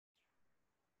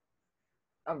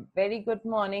A very good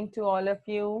morning to all of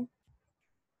you.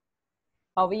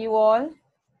 How are you all?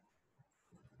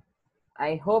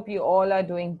 I hope you all are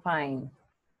doing fine.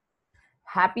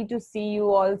 Happy to see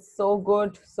you all so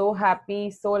good, so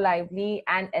happy, so lively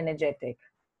and energetic.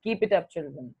 Keep it up,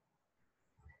 children.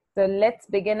 So let's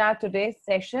begin our today's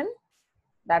session.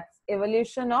 That's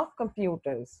Evolution of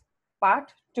Computers,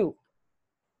 Part 2.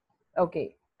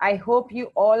 Okay, I hope you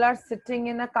all are sitting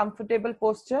in a comfortable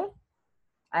posture.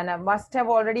 And I must have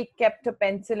already kept a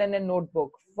pencil and a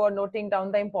notebook for noting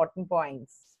down the important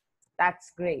points.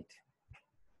 That's great.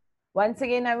 Once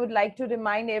again, I would like to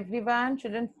remind everyone,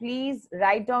 children, please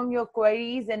write down your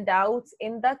queries and doubts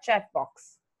in the chat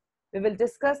box. We will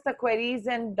discuss the queries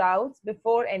and doubts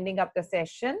before ending up the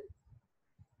session.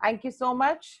 Thank you so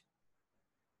much.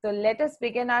 So let us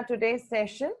begin our today's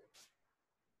session.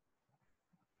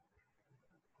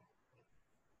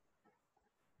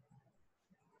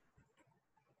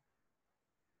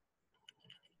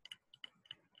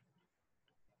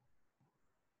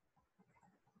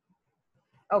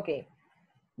 Okay.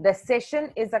 The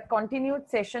session is a continued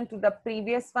session to the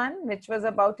previous one, which was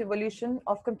about evolution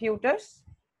of computers.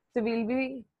 So we'll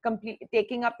be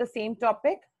taking up the same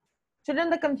topic. Children,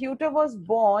 the computer was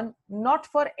born not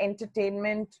for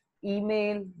entertainment,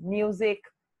 email, music,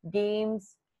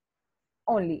 games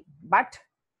only, but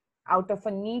out of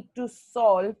a need to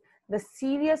solve the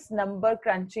serious number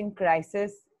crunching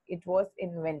crisis, it was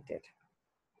invented.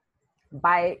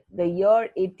 By the year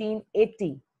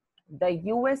 1880, the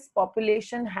US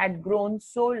population had grown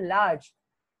so large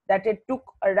that it took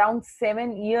around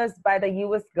 7 years by the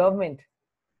US government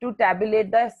to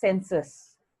tabulate the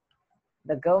census.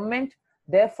 The government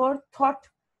therefore thought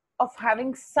of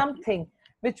having something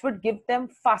which would give them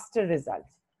faster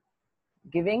results,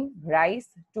 giving rise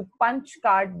to punch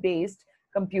card based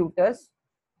computers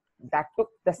that took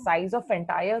the size of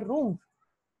entire rooms.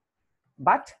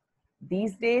 But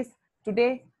these days,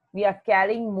 today, we are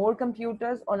carrying more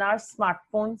computers on our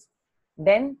smartphones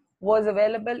than was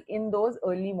available in those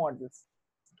early models.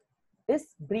 This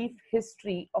brief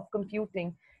history of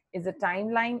computing is a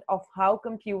timeline of how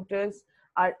computers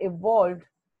are evolved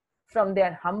from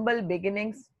their humble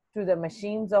beginnings to the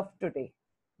machines of today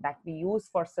that we use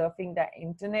for surfing the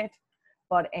internet,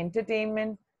 for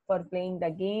entertainment, for playing the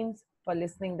games, for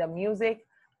listening the music,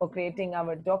 for creating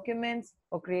our documents,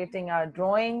 for creating our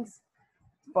drawings,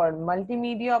 for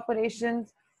multimedia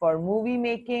operations, for movie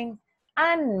making,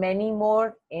 and many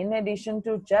more in addition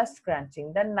to just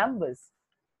crunching the numbers.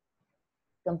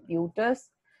 Computers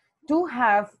too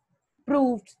have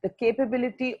proved the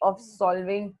capability of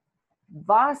solving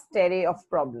vast array of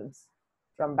problems,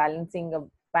 from balancing a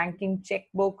banking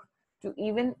checkbook to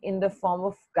even in the form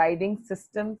of guiding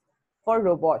systems for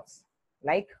robots,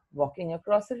 like walking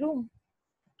across a room.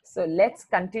 So let's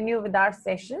continue with our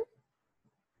session.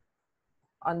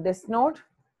 On this note,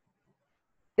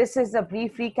 this is a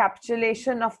brief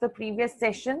recapitulation of the previous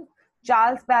session.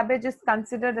 Charles Babbage is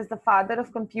considered as the father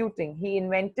of computing. He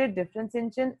invented difference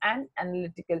engine and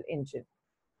analytical engine.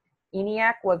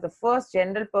 ENIAC was the first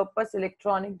general purpose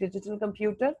electronic digital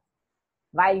computer,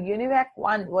 while UNIVAC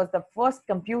 1 was the first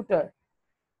computer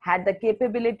had the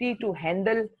capability to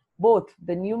handle both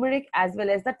the numeric as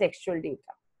well as the textual data.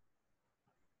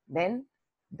 Then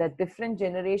the different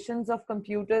generations of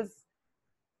computers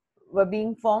were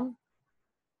being formed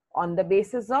on the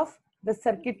basis of the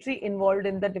circuitry involved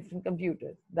in the different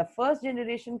computers. The first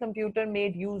generation computer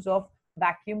made use of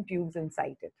vacuum tubes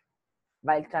inside it,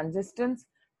 while transistors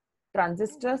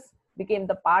became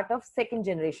the part of second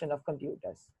generation of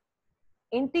computers.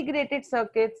 Integrated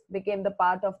circuits became the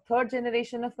part of third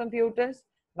generation of computers,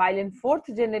 while in fourth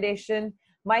generation,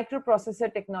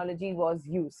 microprocessor technology was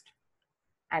used.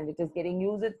 And it is getting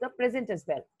used at the present as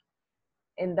well.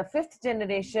 In the fifth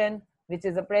generation, which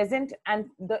is a present and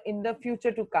in the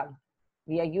future to come,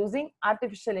 we are using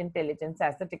artificial intelligence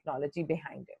as the technology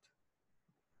behind it.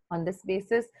 On this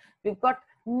basis, we've got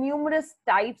numerous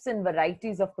types and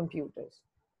varieties of computers.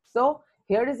 So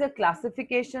here is a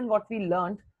classification what we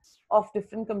learned of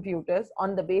different computers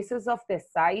on the basis of their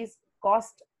size,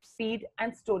 cost, speed,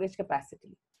 and storage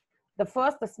capacity. The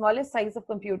smallest size of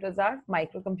computers are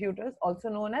microcomputers, also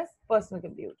known as personal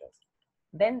computers.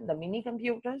 Then the mini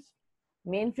computers,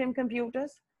 mainframe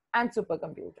computers, and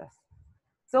supercomputers.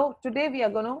 So today we are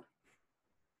going to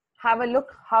have a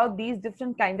look how these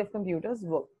different kind of computers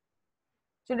work.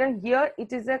 Children, here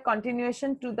it is a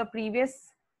continuation to the previous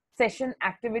session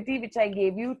activity which I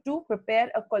gave you to prepare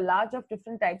a collage of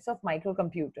different types of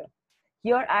microcomputer.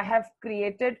 Here I have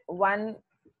created one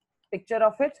picture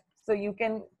of it, so you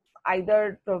can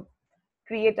either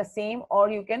create a same or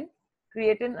you can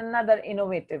create in another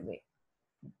innovative way.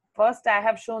 First, I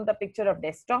have shown the picture of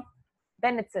desktop.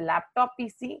 Then it's a laptop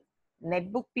PC,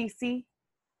 netbook PC,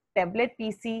 tablet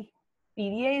PC.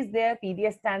 PDA is there.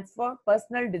 PDA stands for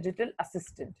Personal Digital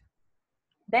Assistant.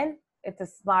 Then it's a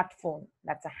smartphone.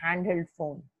 That's a handheld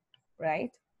phone,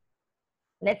 right?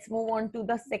 Let's move on to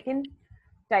the second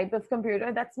type of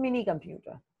computer. That's mini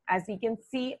computer. As we can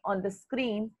see on the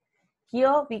screen,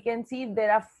 here we can see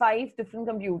there are 5 different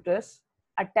computers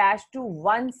attached to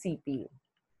one CPU.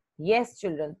 Yes,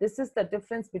 children, this is the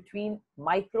difference between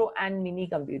micro and mini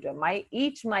computer.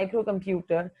 Each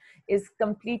microcomputer is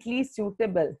completely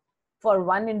suitable for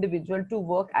one individual to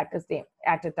work at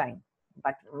a time.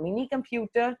 But mini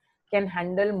computer can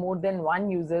handle more than one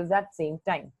users at same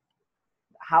time.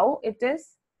 How it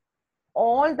is?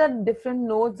 All the different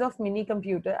nodes of mini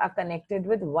computer are connected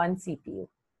with one CPU.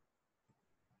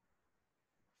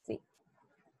 See.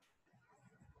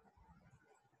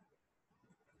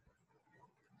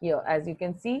 Here, as you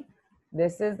can see,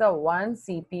 this is the one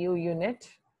CPU unit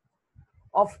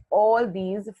of all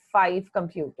these 5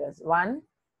 computers. 1,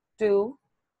 2,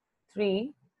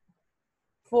 3,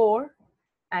 4,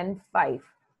 and 5.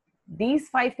 These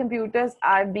 5 computers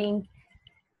are being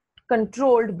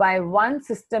controlled by one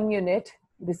system unit.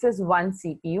 This is one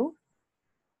CPU.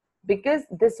 Because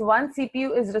this one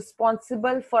CPU is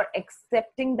responsible for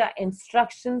accepting the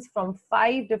instructions from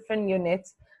 5 different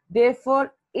units,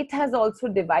 therefore, it has also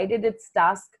divided its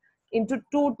task into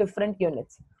 2 different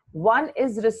units. One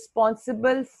is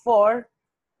responsible for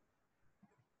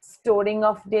storing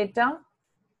of data.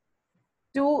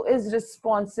 2 is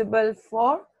responsible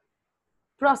for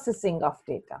processing of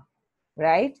data,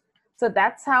 right? So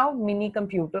that's how mini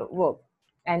computer work.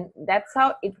 And that's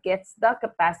how it gets the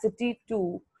capacity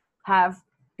to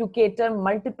cater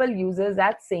multiple users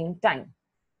at same time,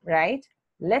 right?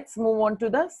 Let's move on to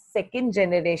the second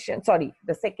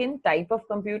type of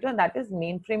computer, that is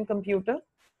mainframe computer.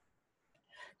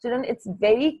 Children, it's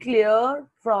very clear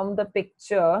from the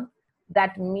picture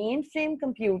that mainframe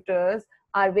computers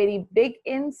are very big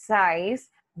in size,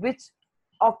 which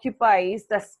occupies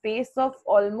the space of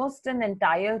almost an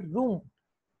entire room,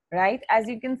 right? As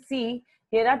you can see,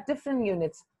 here are different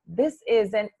units. This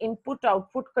is an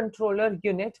input-output controller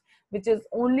unit, which is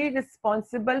only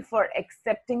responsible for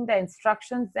accepting the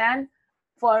instructions and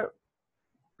for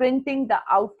printing the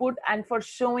output and for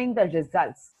showing the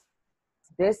results.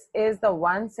 This is the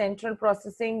one central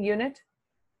processing unit.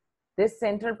 This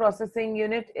central processing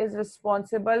unit is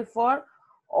responsible for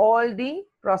all the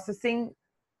processing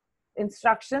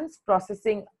instructions,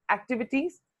 processing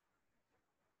activities.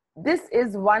 This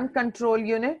is one control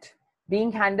unit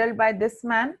being handled by this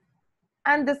man,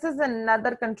 and this is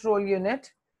another control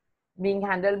unit being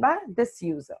handled by this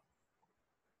user.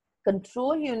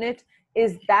 Control unit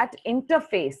is that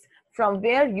interface from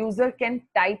where user can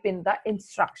type in the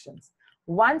instructions.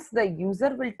 Once the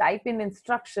user will type in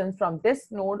instructions from this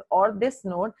node or this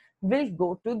node, will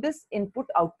go to this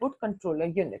input-output controller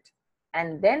unit,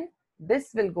 and then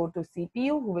this will go to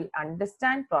CPU, who will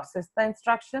understand, process the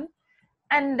instruction,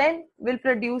 and then will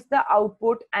produce the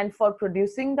output. And for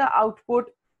producing the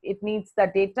output, it needs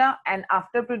the data, and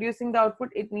after producing the output,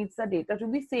 it needs the data to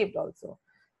be saved also.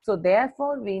 So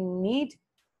therefore, we need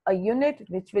a unit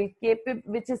which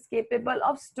is capable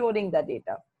of storing the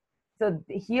data. So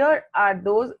here are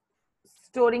those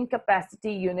storing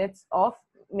capacity units of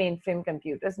mainframe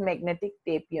computers, magnetic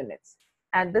tape units.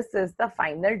 And this is the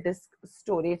final disk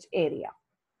storage area.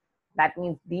 That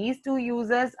means these 2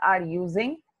 users are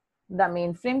using the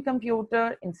mainframe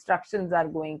computer, instructions are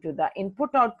going to the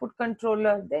input-output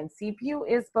controller, then CPU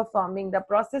is performing the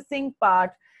processing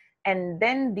part, and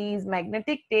then these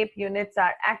magnetic tape units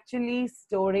are actually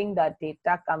storing the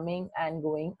data coming and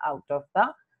going out of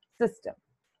the system.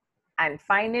 And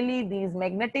finally, these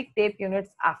magnetic tape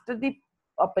units, after the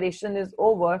operation is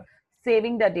over,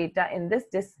 saving the data in this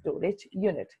disk storage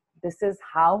unit. This is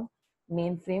how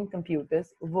mainframe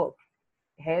computers work.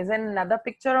 Here's another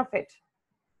picture of it.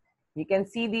 You can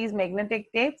see these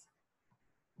magnetic tapes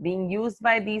being used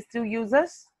by these 2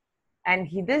 users. And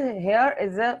here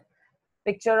is a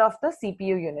picture of the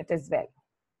CPU unit as well.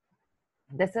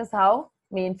 This is how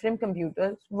mainframe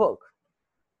computers work.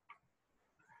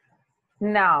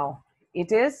 Now,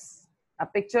 it is a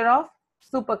picture of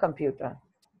supercomputer.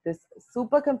 This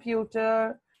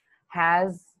supercomputer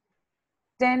has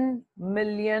 10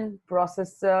 million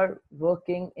processor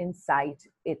working inside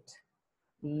it.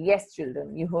 Yes,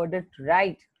 children, you heard it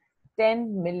right.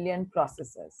 10 million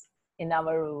processors. In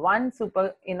our one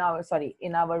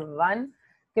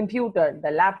computer, the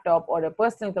laptop or a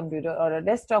personal computer or a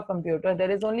desktop computer,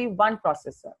 there is only one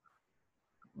processor.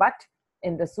 But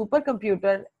in the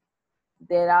supercomputer,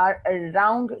 there are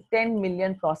around 10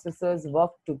 million processors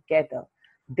work together.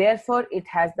 Therefore, it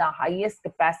has the highest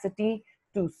capacity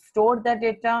to store the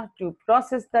data, to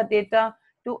process the data,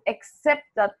 to accept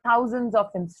the thousands of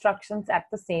instructions at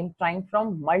the same time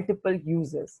from multiple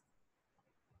users.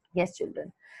 Yes,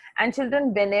 children. And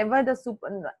children, whenever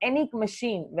any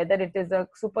machine, whether it is a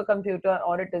supercomputer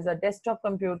or it is a desktop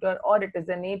computer or it is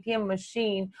an ATM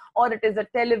machine or it is a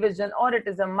television or it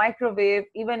is a microwave,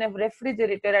 even a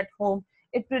refrigerator at home,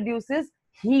 it produces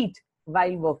heat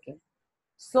while working.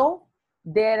 So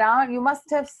you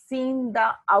must have seen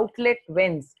the outlet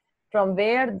vents from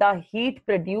where the heat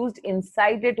produced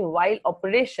inside it while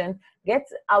operation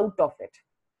gets out of it.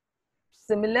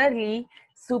 Similarly,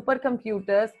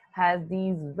 supercomputers has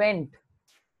these vents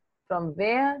from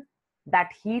where that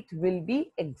heat will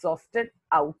be exhausted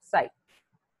outside,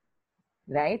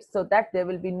 right? So that there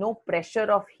will be no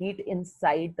pressure of heat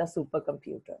inside the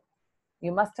supercomputer.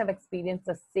 You must have experienced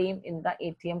the same in the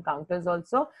ATM counters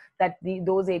also, that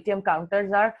those ATM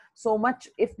counters are so much,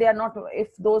 if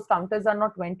those counters are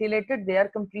not ventilated, they are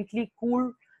completely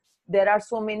cool. There are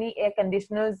so many air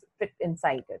conditioners fit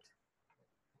inside it.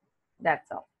 That's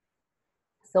how.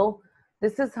 So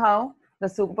this is how the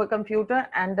supercomputer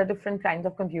and the different kinds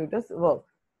of computers work.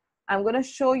 I'm going to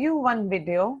show you one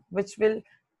video which will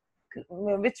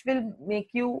make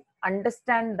you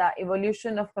understand the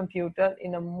evolution of computer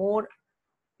in a more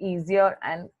easier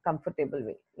and comfortable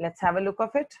way. Let's have a look of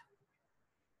it.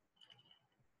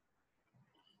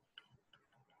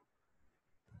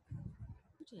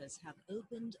 Computers have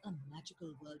opened a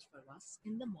magical world for us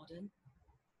in the modern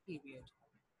period.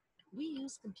 We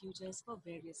use computers for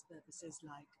various purposes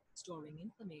like storing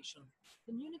information,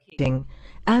 communicating,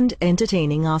 and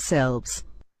entertaining ourselves.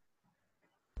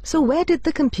 So where did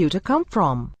the computer come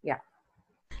from? Yeah.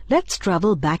 Let's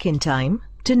travel back in time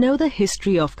to know the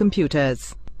history of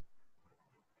computers.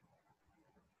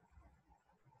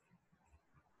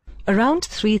 Around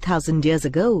 3,000 years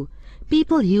ago,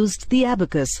 people used the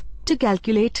abacus to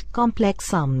calculate complex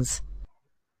sums.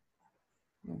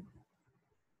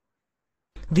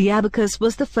 The abacus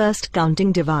was the first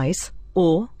counting device,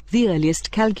 or the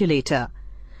earliest calculator.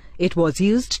 It was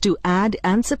used to add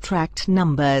and subtract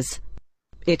numbers.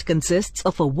 It consists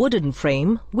of a wooden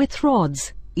frame with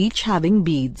rods, each having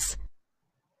beads.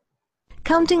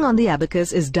 Counting on the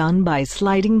abacus is done by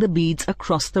sliding the beads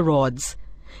across the rods.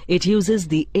 It uses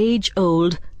the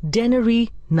age-old denary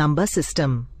number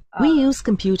system. We use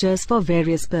computers for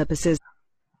various purposes.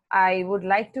 I would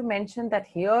like to mention that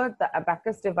here the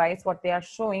abacus device, what they are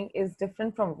showing is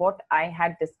different from what I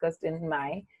had discussed in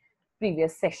my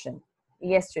previous session.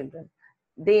 Yes, children.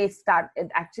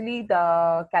 Actually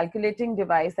the calculating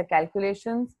device, the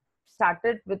calculations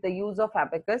started with the use of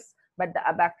abacus, but the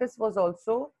abacus was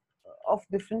also of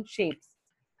different shapes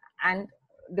and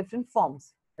different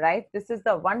forms, right? This is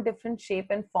the one different shape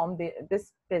and form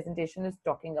this presentation is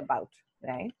talking about,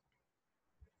 right?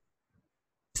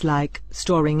 Like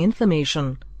storing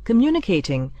information,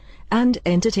 communicating, and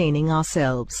entertaining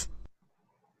ourselves.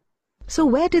 So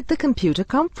where did the computer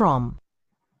come from?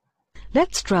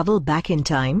 Let's travel back in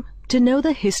time to know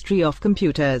the history of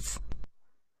computers.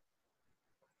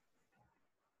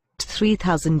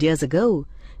 3,000 years ago,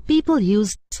 people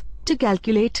used to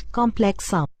calculate complex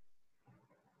sums.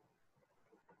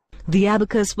 The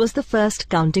abacus was the first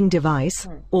counting device,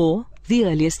 or the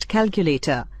earliest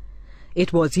calculator.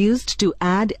 It was used to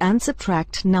add and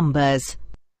subtract numbers.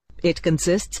 It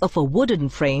consists of a wooden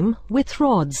frame with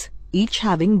rods, each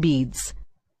having beads.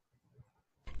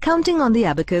 Counting on the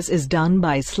abacus is done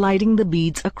by sliding the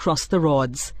beads across the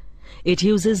rods. It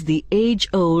uses the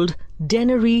age-old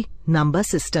denary number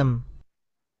system.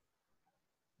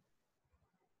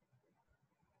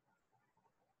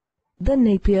 The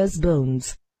Napier's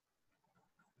bones.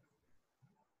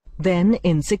 Then,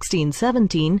 in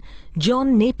 1617,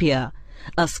 John Napier,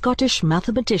 a Scottish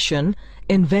mathematician,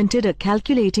 invented a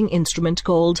calculating instrument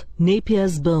called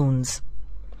Napier's bones.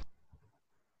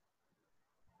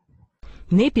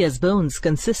 Napier's bones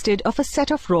consisted of a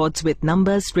set of rods with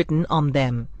numbers written on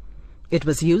them. It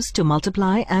was used to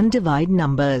multiply and divide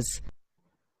numbers.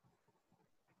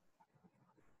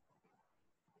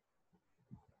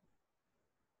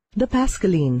 The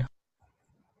Pascaline.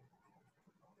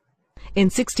 In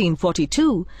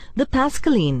 1642, the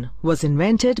Pascaline was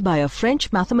invented by a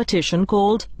French mathematician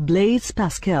called Blaise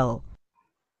Pascal.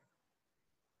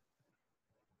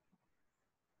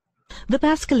 The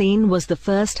Pascaline was the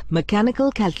first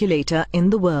mechanical calculator in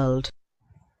the world.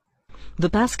 The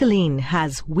Pascaline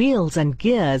has wheels and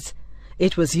gears.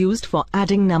 It was used for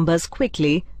adding numbers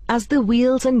quickly, as the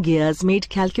wheels and gears made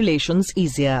calculations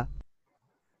easier.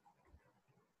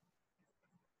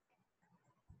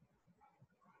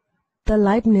 the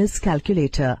Leibniz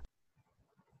calculator.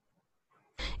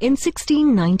 In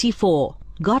 1694,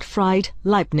 Gottfried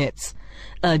Leibniz,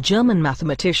 a German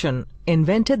mathematician,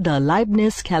 invented the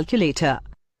Leibniz calculator.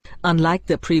 Unlike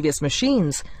the previous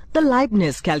machines, the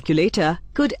Leibniz calculator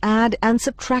could add and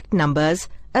subtract numbers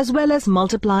as well as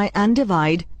multiply and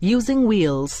divide using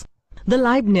wheels. The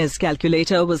Leibniz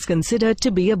calculator was considered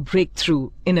to be a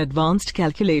breakthrough in advanced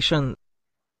calculation.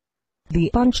 The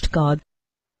punched card.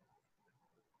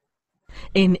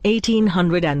 In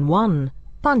 1801,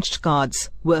 punched cards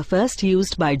were first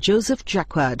used by Joseph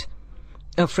Jacquard,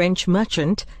 a French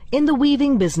merchant in the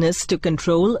weaving business, to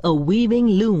control a weaving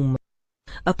loom.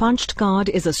 A punched card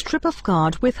is a strip of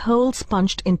card with holes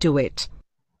punched into it.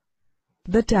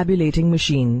 The tabulating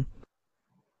machine.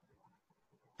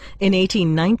 In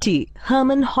 1890,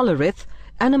 Herman Hollerith,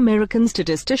 an American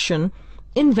statistician,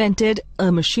 invented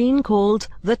a machine called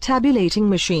the tabulating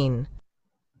machine.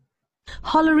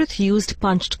 Hollerith used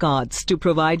punched cards to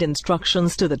provide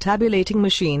instructions to the tabulating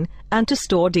machine and to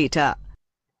store data.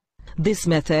 This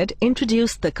method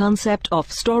introduced the concept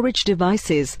of storage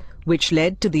devices, which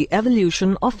led to the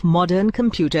evolution of modern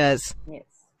computers. Yes.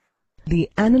 The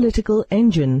analytical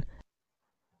engine.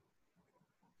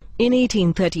 In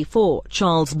 1834,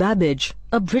 Charles Babbage,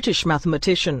 a British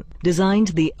mathematician, designed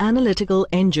the analytical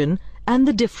engine and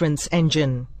the difference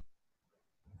engine.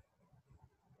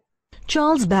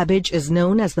 Charles Babbage is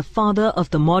known as the father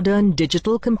of the modern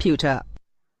digital computer.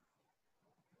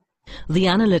 The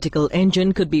analytical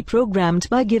engine could be programmed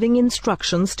by giving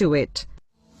instructions to it.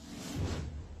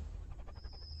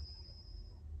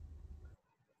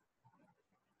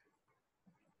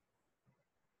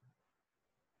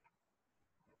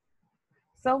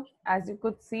 So, as you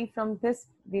could see from this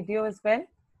video as well,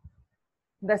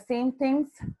 the same things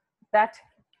that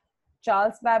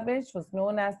Charles Babbage was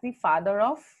known as the father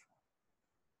of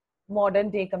modern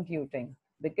day computing,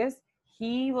 because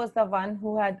he was the one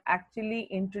who had actually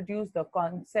introduced the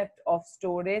concept of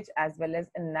storage as well as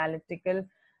analytical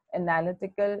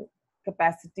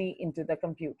capacity into the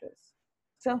computers.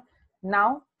 So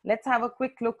now let's have a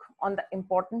quick look on the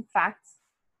important facts.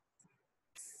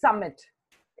 Summit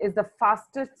is the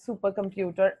fastest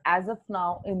supercomputer as of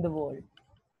now in the world,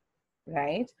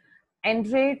 right?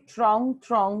 Andre Trong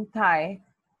Thai,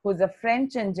 who's a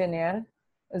French engineer,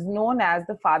 is known as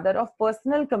the father of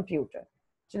personal computer.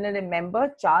 Children,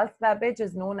 remember, Charles Babbage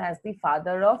is known as the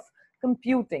father of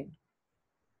computing,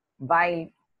 while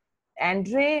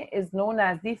Andre is known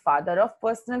as the father of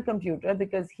personal computer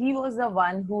because he was the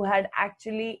one who had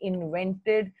actually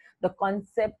invented the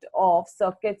concept of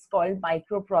circuits called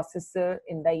microprocessor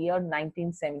in the year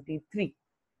 1973.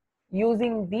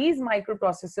 Using these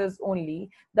microprocessors only,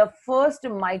 the first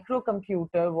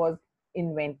microcomputer was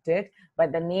invented by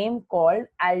the name called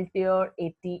Altair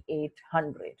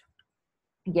 8800.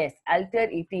 Yes, Altair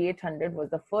 8800 was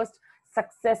the first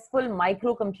successful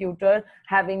microcomputer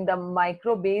having the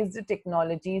micro-based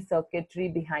technology circuitry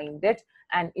behind it,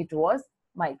 and it was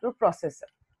microprocessor.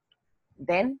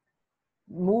 Then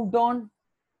moved on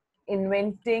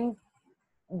inventing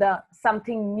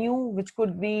something new which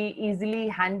could be easily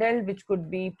handled, which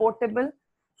could be portable.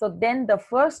 So then the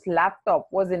first laptop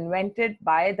was invented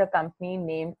by the company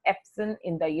named Epson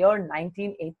in the year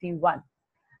 1981.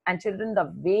 And children,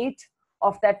 the weight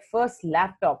of that first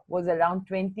laptop was around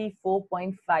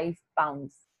 24.5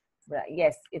 pounds.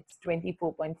 Yes, it's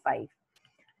 24.5.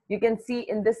 You can see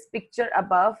in this picture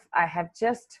above, I have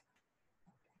just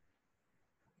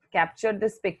captured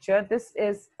this picture. This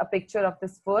is a picture of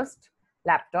this first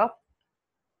laptop.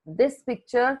 This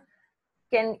picture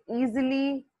can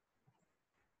easily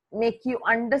make you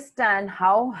understand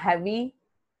how heavy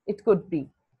it could be.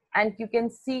 And you can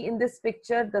see in this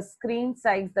picture, the screen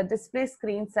size, the display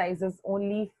screen size is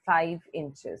only 5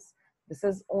 inches. This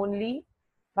is only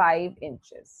 5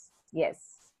 inches.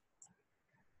 Yes.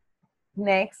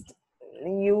 Next,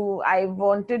 I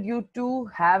wanted you to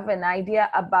have an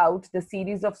idea about the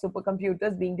series of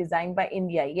supercomputers being designed by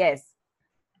India. Yes.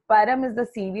 Param is the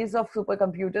series of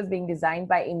supercomputers being designed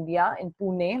by India in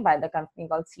Pune by the company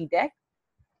called CDEC.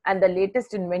 And the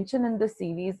latest invention in the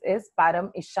series is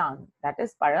Param Ishan. That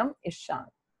is Param Ishan.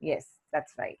 Yes,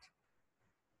 that's right.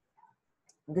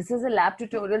 This is a lab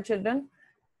tutorial, children.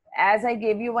 As I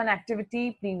gave you one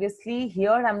activity previously,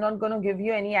 here I'm not going to give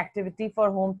you any activity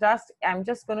for home task. I'm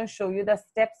just going to show you the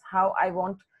steps how I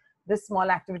want this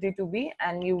small activity to be,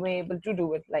 and you may be able to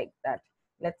do it like that.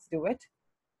 Let's do it.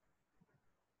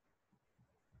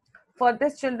 For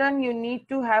this, children, you need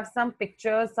to have some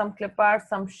pictures, some clip art,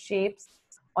 some shapes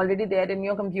already there in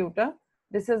your computer.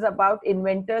 This is about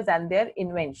inventors and their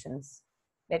inventions.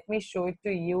 Let me show it to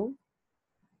you.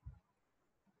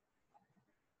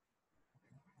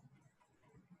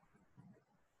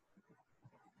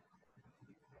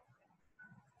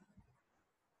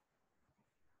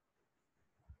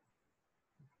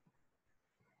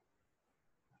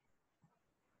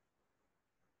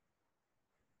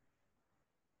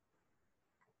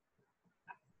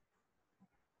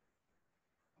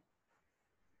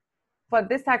 for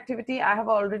this activity, I have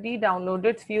already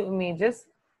downloaded few images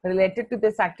related to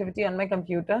this activity on my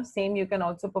computer. Same you can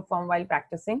also perform while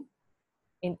practicing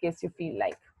in case you feel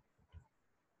like.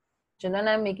 Children,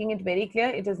 I'm making it very clear,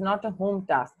 it is not a home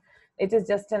task. It is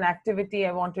just an activity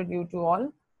I wanted you to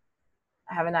all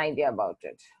have an idea about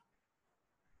it.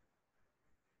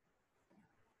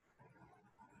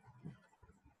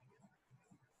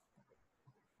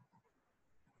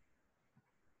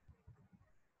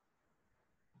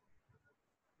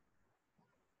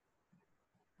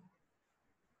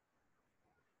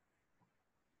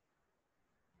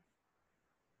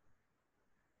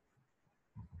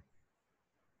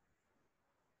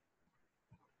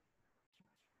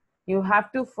 You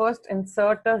have to first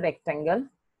insert a rectangle.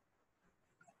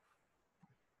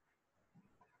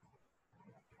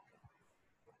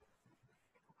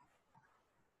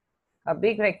 A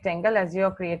big rectangle as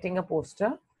you're creating a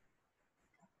poster.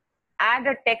 Add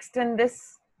a text in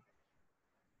this.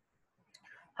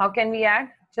 How can we add?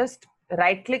 Just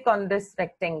right click on this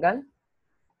rectangle,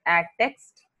 add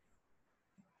text,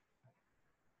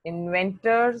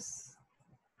 inventors,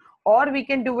 or we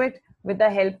can do it with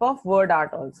the help of word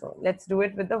art also. Let's do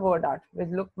it with the word art, which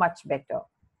look much better.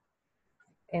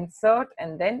 Insert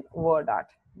and then word art.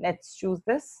 Let's choose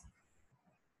this.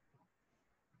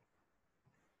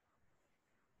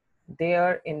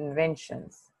 Their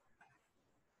inventions.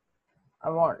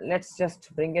 Let's just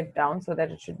bring it down so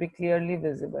that it should be clearly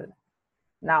visible.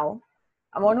 Now,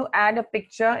 I want to add a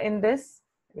picture in this.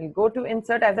 We'll go to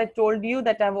insert. As I told you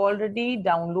that I've already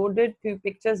downloaded few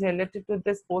pictures related to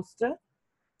this poster.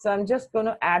 So I'm just going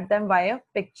to add them via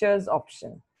pictures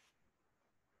option.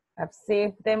 I've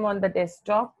saved them on the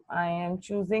desktop. I am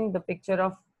choosing the picture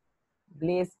of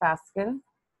Blaise Pascal.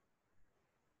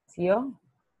 It's here.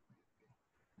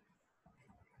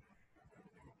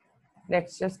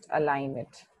 Let's just align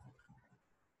it.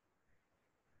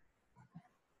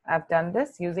 I've done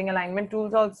this using alignment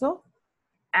tools also.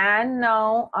 And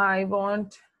now I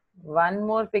want one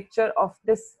more picture of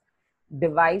this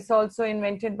device also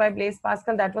invented by Blaise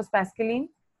Pascal. That was Pascaline.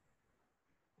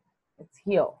 It's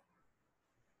here.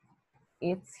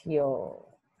 It's here,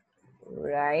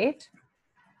 right?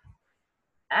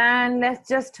 And let's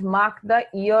just mark the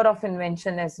year of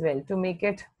invention as well to make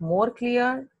it more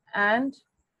clear and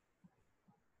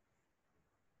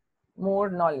more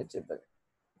knowledgeable.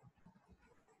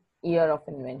 Year of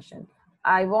invention.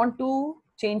 I want to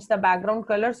change the background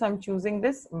color, so I'm choosing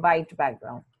this white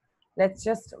background. Let's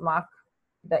just mark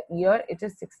the year. It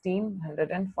is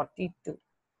 1642.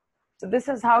 So this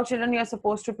is how, children, you're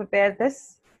supposed to prepare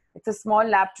this. It's a small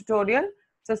lab tutorial.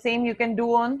 So same you can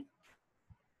do on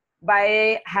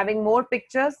by having more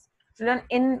pictures. Children,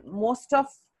 in most of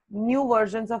new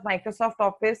versions of Microsoft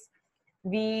Office,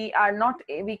 we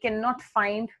cannot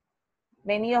find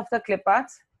many of the clip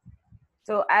arts.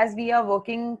 So as we are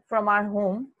working from our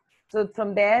home, so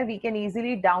from there we can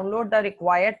easily download the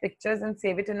required pictures and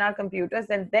save it in our computers,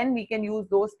 and then we can use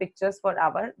those pictures for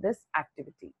this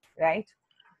activity, right?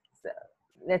 So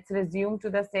let's resume to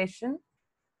the session.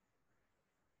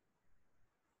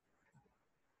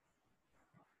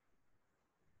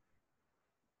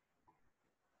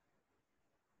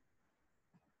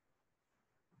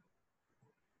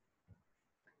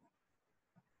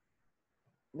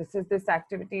 This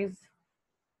activities.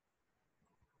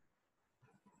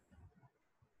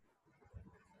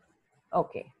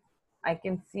 Okay, I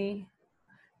can see.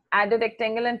 Add a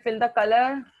rectangle and fill the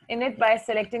color in it by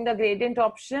selecting the gradient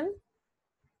option.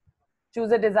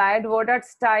 Choose a desired word art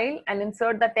style and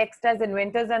insert the text as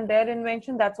inventors and their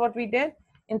invention. That's what we did.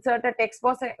 Insert a text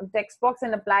box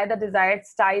and apply the desired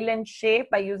style and shape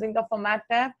by using the format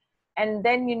tab. And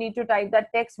then you need to type the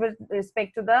text with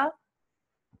respect to the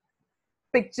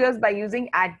pictures by using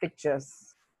add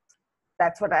pictures.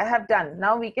 That's what I have done.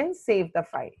 Now we can save the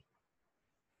file.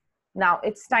 Now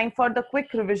it's time for the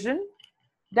quick revision.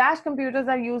 Dash computers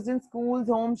are used in schools,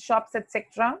 homes, shops,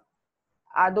 etc.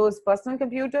 Are those personal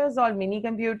computers or mini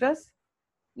computers?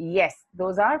 Yes,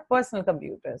 those are personal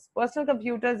computers. Personal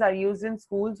computers are used in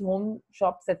schools, home,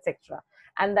 shops, etc.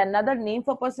 And another name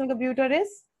for personal computer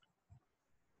is,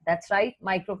 that's right,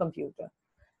 microcomputer.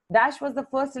 Dash was the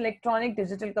first electronic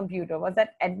digital computer. Was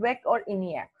that EDVEC or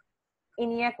ENIAC?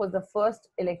 ENIAC was the first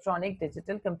electronic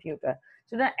digital computer.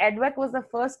 So the EDVEC was the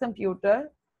first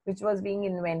computer which was being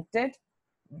invented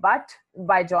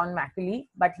by John Macaulay.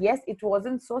 But yes, it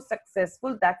wasn't so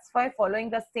successful. That's why, following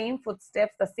the same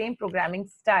footsteps, the same programming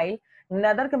style,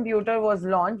 another computer was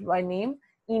launched by name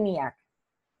ENIAC.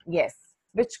 Yes,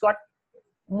 which got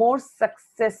more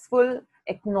successful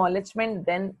acknowledgement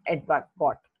than EDVEC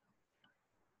got.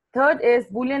 Third is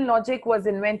Boolean logic was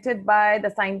invented by the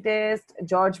scientist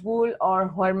George Boole or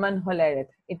Hermann Hollerith.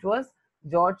 It was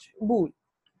George Boole.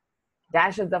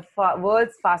 Dash is the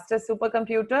world's fastest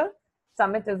supercomputer.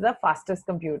 Summit is the fastest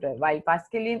computer, while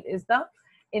Pascaline is the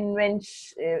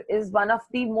invention is one of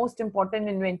the most important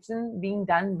invention being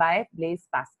done by Blaise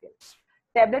Pascal.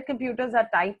 Tablet computers are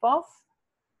type of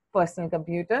personal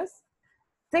computers.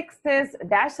 Sixth is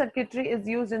dash circuitry is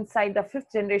used inside the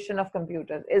fifth generation of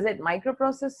computers. Is it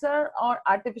microprocessor or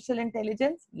artificial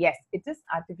intelligence? Yes, it is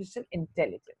artificial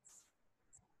intelligence.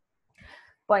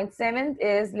 Point seventh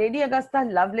is Lady Augusta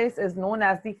Lovelace is known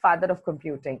as the father of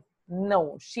computing.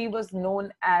 No, she was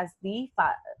known as the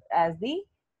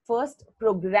first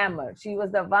programmer. She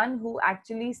was the one who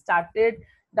actually started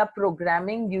the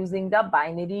programming using the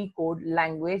binary code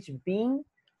language being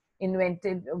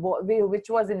invented, which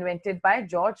was invented by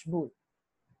George Boole.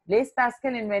 Blaise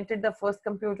Pascal invented the first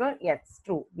computer. Yes,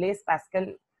 true. Blaise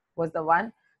Pascal was the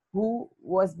one who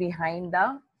was behind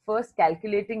the first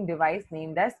calculating device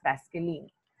named as Pascaline.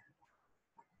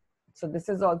 So this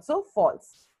is also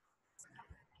false.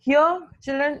 Here,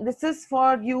 children, this is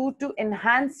for you to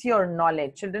enhance your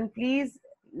knowledge. Children, please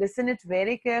listen it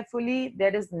very carefully.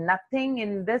 There is nothing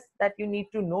in this that you need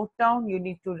to note down. You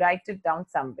need to write it down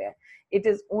somewhere. It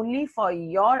is only for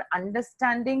your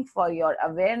understanding, for your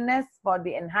awareness, for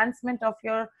the enhancement of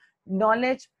your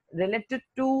knowledge related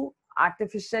to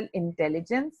artificial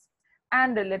intelligence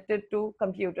and related to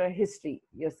computer history.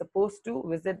 You're supposed to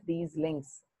visit these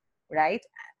links, right?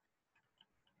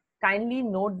 Kindly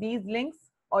note these links,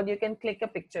 or you can click a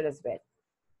picture as well.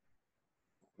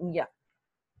 Yeah.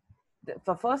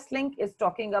 The first link is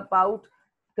talking about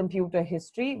computer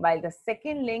history, while the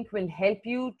second link will help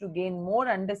you to gain more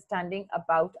understanding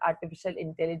about artificial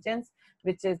intelligence,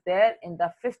 which is there in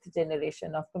the fifth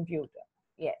generation of computer.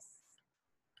 Yes.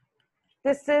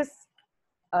 This is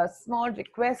a small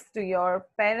request to your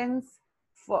parents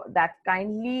for that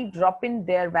kindly drop in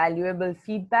their valuable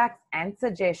feedbacks and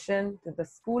suggestion to the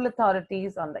school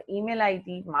authorities on the email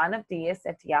ID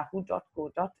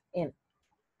manavds@yahoo.co.in.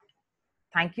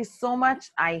 Thank you so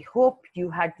much. I hope you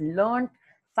had learned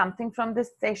something from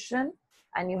this session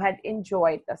and you had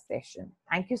enjoyed the session.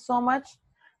 Thank you so much.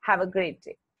 Have a great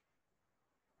day.